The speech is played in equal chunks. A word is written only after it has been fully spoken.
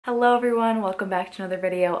Hello everyone, welcome back to another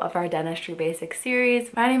video of our Dentistry Basics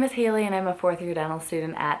series. My name is Haley and I'm a fourth year dental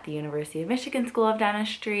student at the University of Michigan School of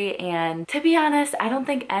Dentistry, and to be honest, I don't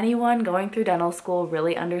think anyone going through dental school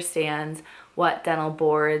really understands what dental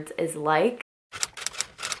boards is like.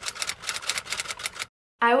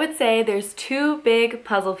 I would say there's two big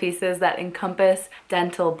puzzle pieces that encompass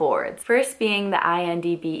dental boards. First being the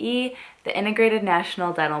INDBE, the Integrated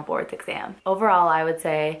National Dental Boards exam. Overall, I would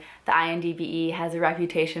say the INDBE has a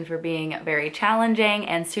reputation for being very challenging,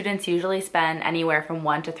 and students usually spend anywhere from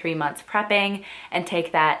 1 to 3 months prepping and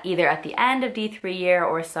take that either at the end of D3 year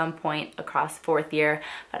or some point across fourth year.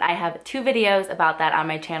 But I have 2 videos about that on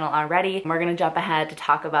my channel already. We're gonna jump ahead to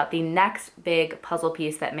talk about the next big puzzle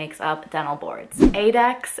piece that makes up dental boards.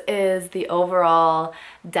 ADEX is the overall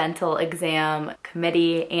dental exam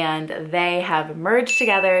committee, and they have merged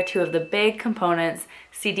together 2 of the big components,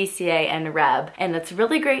 CDCA and WREB. And it's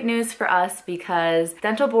really great news for us because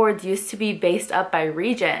dental boards used to be based up by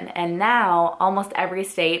region, and now almost every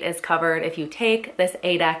state is covered if you take this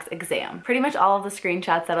ADEX exam. Pretty much all of the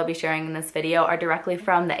screenshots that I'll be sharing in this video are directly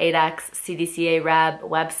from the ADEX CDCA WREB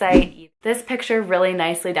website. This picture really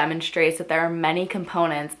nicely demonstrates that there are many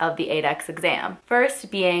components of the ADEX exam.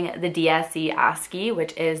 First being the DSE OSCE,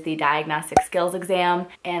 which is the Diagnostic Skills Exam,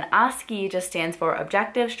 and OSCE just stands for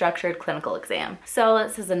Objective Structured Clinical Exam. So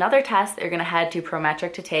this is another test that you're gonna head to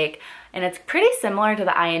Prometric to take, and it's pretty similar to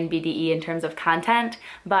the INBDE in terms of content,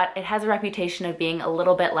 but it has a reputation of being a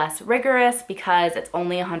little bit less rigorous because it's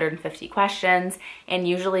only 150 questions, and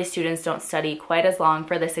usually students don't study quite as long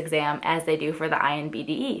for this exam as they do for the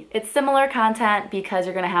INBDE. It's similar content because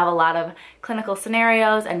you're gonna have a lot of clinical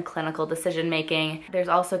scenarios and clinical decision making. There's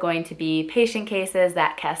also going to be patient cases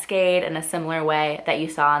that cascade in a similar way that you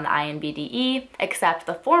saw in the INBDE, except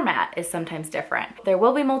the format is sometimes different. There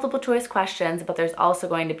will be multiple choice questions, but there's also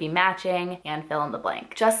going to be matching and fill in the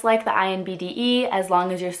blank. Just like the INBDE, as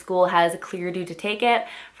long as your school has cleared you to take it,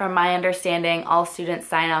 from my understanding, all students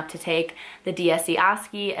sign up to take the DSE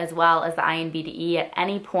OSCE as well as the INBDE at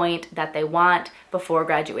any point that they want before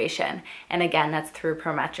graduation. And again, that's through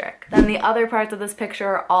Prometric. Then the other parts of this picture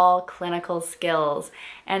are all clinical skills.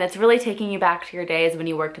 And it's really taking you back to your days when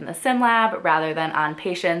you worked in the sim lab rather than on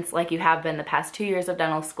patients like you have been the past 2 years of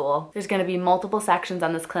dental school. There's gonna be multiple sections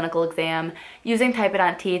on this clinical exam using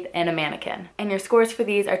typodont teeth and a mannequin. And your scores for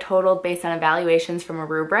these are totaled based on evaluations from a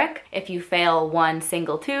rubric. If you fail one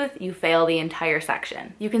single tooth, you fail the entire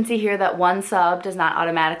section. You can see here that 1 sub does not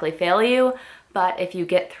automatically fail you, but if you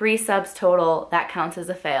get 3 subs total, that counts as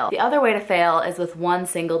a fail. The other way to fail is with 1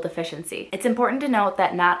 single deficiency. It's important to note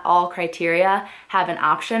that not all criteria have an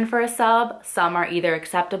option for a sub. Some are either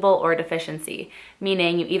acceptable or deficiency,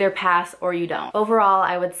 meaning you either pass or you don't. Overall,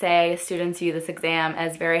 I would say students view this exam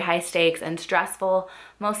as very high stakes and stressful,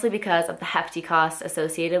 mostly because of the hefty costs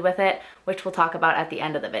associated with it, which we'll talk about at the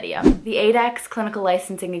end of the video. The ADEX clinical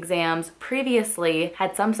licensing exams previously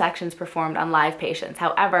had some sections performed on live patients.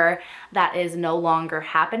 However, that is no longer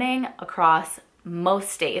happening across most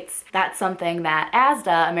states. That's something that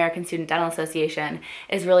ASDA, American Student Dental Association,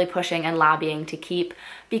 is really pushing and lobbying to keep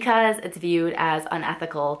because it's viewed as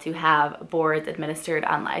unethical to have boards administered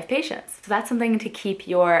on live patients. So that's something to keep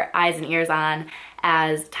your eyes and ears on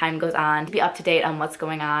as time goes on, to be up to date on what's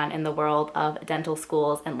going on in the world of dental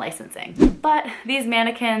schools and licensing. But these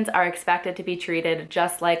mannequins are expected to be treated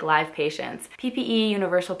just like live patients. PPE,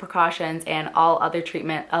 universal precautions, and all other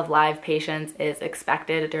treatment of live patients is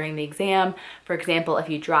expected during the exam. For example, if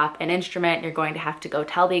you drop an instrument, you're going to have to go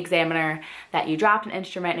tell the examiner that you dropped an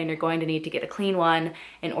instrument and you're going to need to get a clean one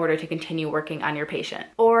in order to continue working on your patient.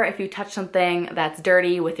 Or if you touch something that's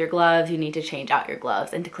dirty with your gloves, you need to change out your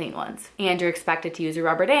gloves into clean ones. And you're expected to use a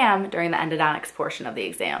rubber dam during the endodontics portion of the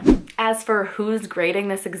exam. As for who's grading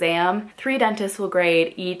this exam, 3 dentists will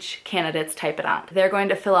grade each candidate's typodont. They're going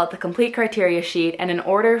to fill out the complete criteria sheet, and in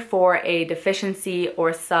order for a deficiency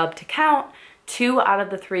or sub to count, 2 out of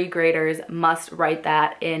the 3 graders must write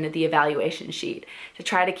that in the evaluation sheet to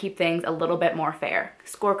try to keep things a little bit more fair.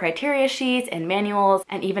 Score criteria sheets and manuals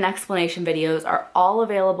and even explanation videos are all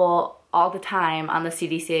available all the time on the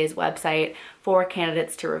CDCA's website for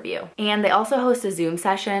candidates to review. And they also host a Zoom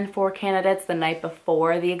session for candidates the night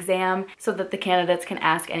before the exam so that the candidates can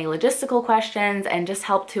ask any logistical questions and just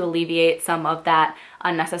help to alleviate some of that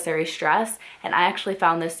unnecessary stress, and I actually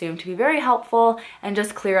found this Zoom to be very helpful and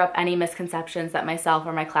just clear up any misconceptions that myself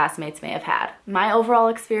or my classmates may have had. My overall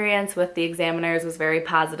experience with the examiners was very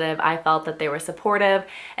positive. I felt that they were supportive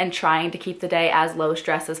and trying to keep the day as low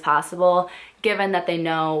stress as possible, given that they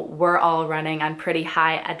know we're all running on pretty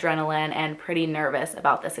high adrenaline and pretty nervous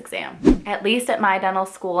about this exam. At least at my dental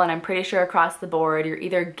school, and I'm pretty sure across the board, you're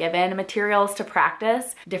either given materials to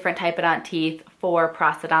practice different typodont teeth for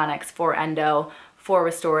prosthodontics, for endo, for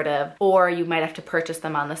restorative, or you might have to purchase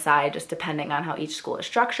them on the side, just depending on how each school is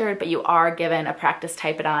structured, but you are given a practice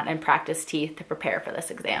typodont and practice teeth to prepare for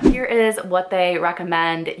this exam. Here is what they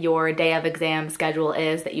recommend your day of exam schedule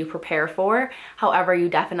is that you prepare for. However, you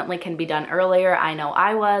definitely can be done earlier. I know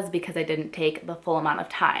I was, because I didn't take the full amount of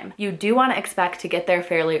time. You do want to expect to get there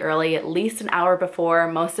fairly early, at least an hour before.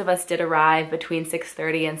 Most of us did arrive between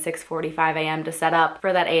 6:30 and 6:45 a.m. to set up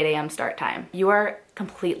for that 8 a.m. start time. You are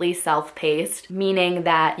completely self-paced, meaning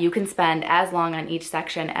that you can spend as long on each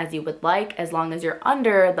section as you would like, as long as you're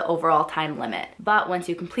under the overall time limit. But once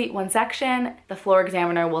you complete one section, the floor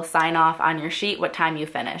examiner will sign off on your sheet what time you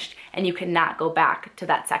finished, and you cannot go back to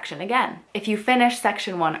that section again. If you finish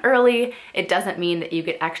section 1 early, it doesn't mean that you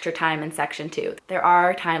get extra time in section 2. There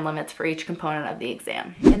are time limits for each component of the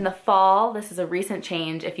exam. In the fall, this is a recent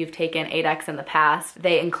change if you've taken ADEX in the past,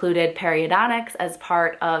 they included periodontics as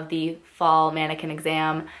part of the fall mannequin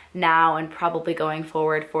exam now and probably going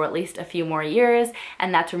forward for at least a few more years,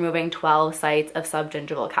 and that's removing 12 sites of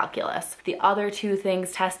subgingival calculus. The other two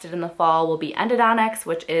things tested in the fall will be endodontics,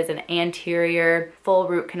 which is an anterior full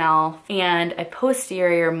root canal, and a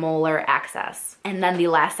posterior molar access. And then the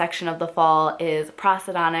last section of the fall is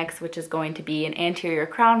prosthodontics, which is going to be an anterior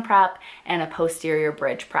crown prep and a posterior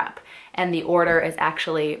bridge prep. And the order is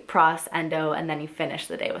actually pros, endo, and then you finish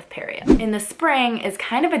the day with perio. In the spring is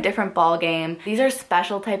kind of a different ball game. These are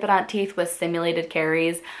special typodont teeth with simulated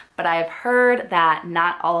caries, but I've heard that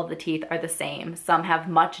not all of the teeth are the same. Some have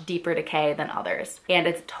much deeper decay than others, and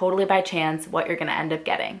it's totally by chance what you're gonna end up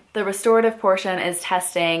getting. The restorative portion is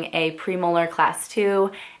testing a premolar class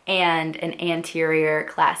 2 and an anterior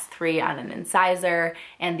class 3 on an incisor,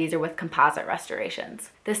 and these are with composite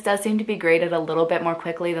restorations. This does seem to be graded a little bit more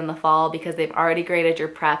quickly than the fall because they've already graded your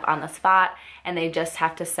prep on the spot and they just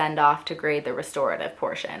have to send off to grade the restorative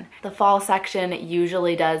portion. The fall section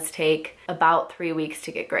usually does take about 3 weeks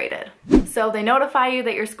to get graded. So they notify you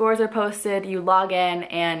that your scores are posted, you log in,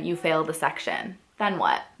 and you failed the section. Then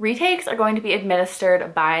what? Retakes are going to be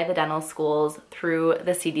administered by the dental schools through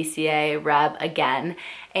the CDCA WREB again,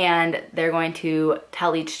 and they're going to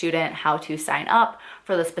tell each student how to sign up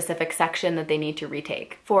for the specific section that they need to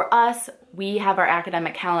retake. For us, we have our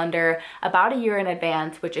academic calendar about a year in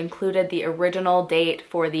advance, which included the original date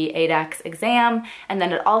for the ADEX exam, and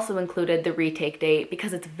then it also included the retake date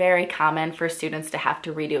because it's very common for students to have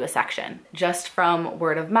to redo a section. Just from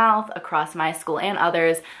word of mouth across my school and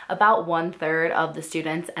others, about 1/3 of the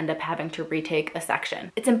students end up having to retake a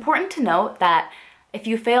section. It's important to note that if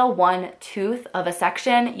you fail one tooth of a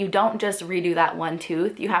section, you don't just redo that one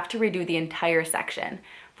tooth, you have to redo the entire section.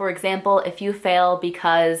 For example, if you fail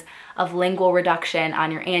because of lingual reduction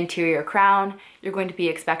on your anterior crown, you're going to be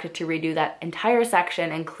expected to redo that entire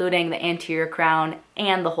section, including the anterior crown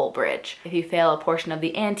and the whole bridge. If you fail a portion of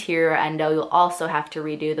the anterior endo, you'll also have to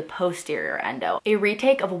redo the posterior endo. A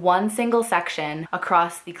retake of one single section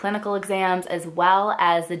across the clinical exams as well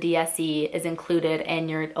as the DSE is included in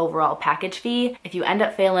your overall package fee. If you end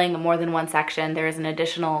up failing more than one section, there is an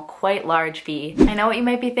additional quite large fee. I know what you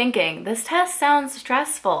might be thinking, this test sounds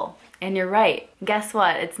stressful. And you're right. Guess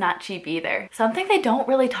what? It's not cheap either. Something they don't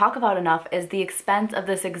really talk about enough is the expense of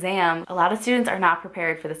this exam. A lot of students are not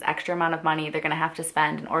prepared for this extra amount of money they're gonna have to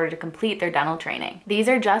spend in order to complete their dental training. These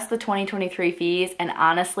are just the 2023 fees, and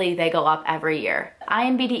honestly, they go up every year.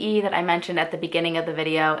 INBDE that I mentioned at the beginning of the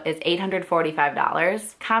video is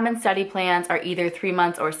 $845. Common study plans are either 3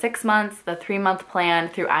 months or 6 months. The 3-month plan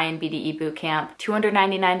through INBDE Bootcamp,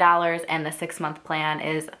 $299, and the 6-month plan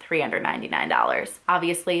is $399.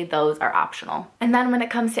 Obviously, those are optional. And then when it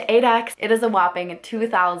comes to ADEX, it is a whopping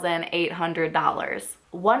 $2,800.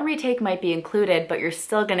 One retake might be included, but you're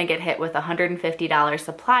still gonna get hit with a $150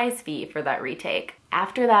 supplies fee for that retake.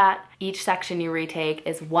 After that, each section you retake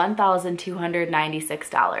is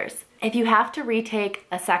 $1,296. If you have to retake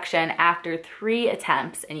a section after 3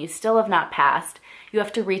 attempts and you still have not passed, you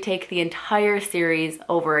have to retake the entire series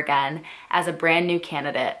over again as a brand new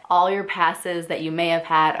candidate. All your passes that you may have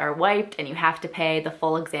had are wiped and you have to pay the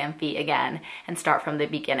full exam fee again and start from the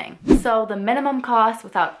beginning. So the minimum cost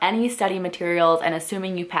without any study materials and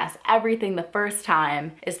assuming you pass everything the first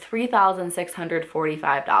time is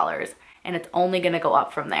 $3,645. and it's only gonna go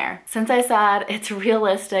up from there. Since I said it's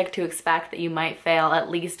realistic to expect that you might fail at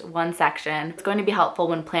least one section, it's going to be helpful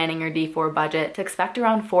when planning your D4 budget to expect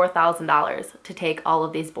around $4,000 to take all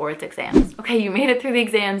of these boards exams. Okay, you made it through the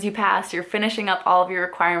exams, you passed, you're finishing up all of your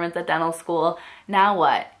requirements at dental school. Now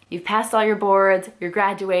what? You've passed all your boards, you're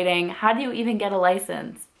graduating. How do you even get a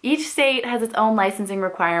license? Each state has its own licensing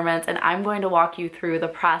requirements, and I'm going to walk you through the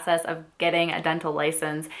process of getting a dental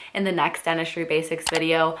license in the next Dentistry Basics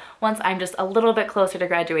video once I'm just a little bit closer to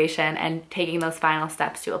graduation and taking those final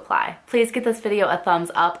steps to apply. Please give this video a thumbs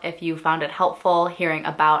up if you found it helpful hearing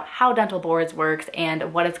about how dental boards works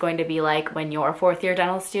and what it's going to be like when you're a fourth-year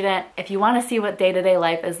dental student. If you want to see what day-to-day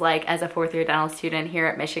life is like as a fourth-year dental student here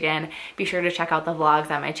at Michigan, be sure to check out the vlogs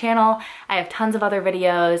on my channel. I have tons of other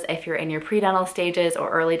videos if you're in your pre-dental stages or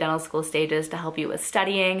early dental school stages to help you with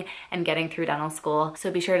studying and getting through dental school. So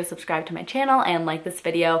be sure to subscribe to my channel and like this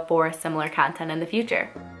video for similar content in the future.